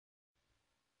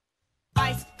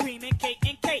cream and cake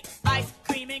and cake. Ice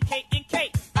cream and cake and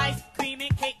cake. Ice cream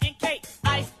and cake and cake.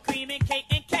 Ice cream and cake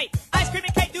and cake. Ice cream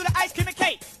and cake, do the ice cream and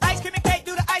cake. Ice cream and cake,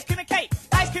 do the ice cream and cake.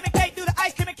 Ice cream and cake, do the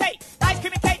ice cream and cake. Ice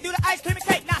cream and cake, do the ice cream and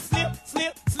cake. Now slip,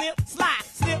 slip, slip, slide.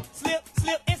 Slip, slip,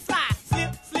 slip and slide.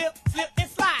 Slip, slip, slip and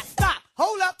slide. Stop.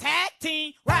 Hold up, tag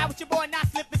team. Ride with your boy, now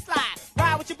slip and slide.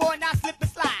 Ride with your boy, now slip and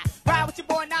slide. Ride with your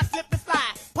boy, now slip and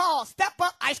slide. Pause, step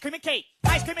up, ice cream and cake.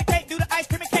 Ice cream and cake, do the ice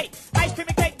cream and cake. Ice cream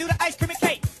and cake, do the ice cream and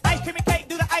cake. Ice cream and cake,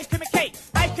 do the ice cream and cake.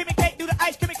 Ice cream and cake, do the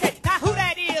ice cream and cake. Now who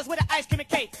that is with the ice cream and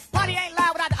cake? Party ain't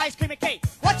loud without the ice cream and cake.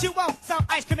 What you want? Some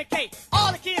ice cream and cake.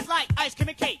 All the kids like ice cream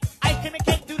and cake. Ice cream and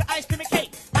cake, do the ice cream and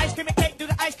cake. Ice cream and cake, do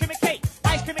the ice cream and cake.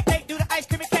 Ice cream and cake, do the ice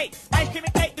cream and cake. Ice cream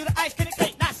and cake, do the ice cream and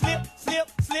cake. Now slip,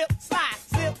 slip, slip, slide.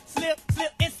 Slip, slip,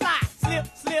 slip and slide. Slip,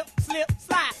 slip, slip,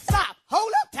 slide. Stop.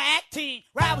 Hold up, tag team.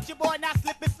 Ride with your boy, now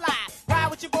slip and slide. Ride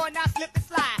with your boy, now slip and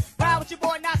slide. Ride with your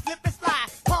boy, now slip and slide.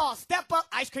 Pause, step up,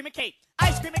 ice cream and cake.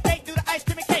 Ice cream and cake.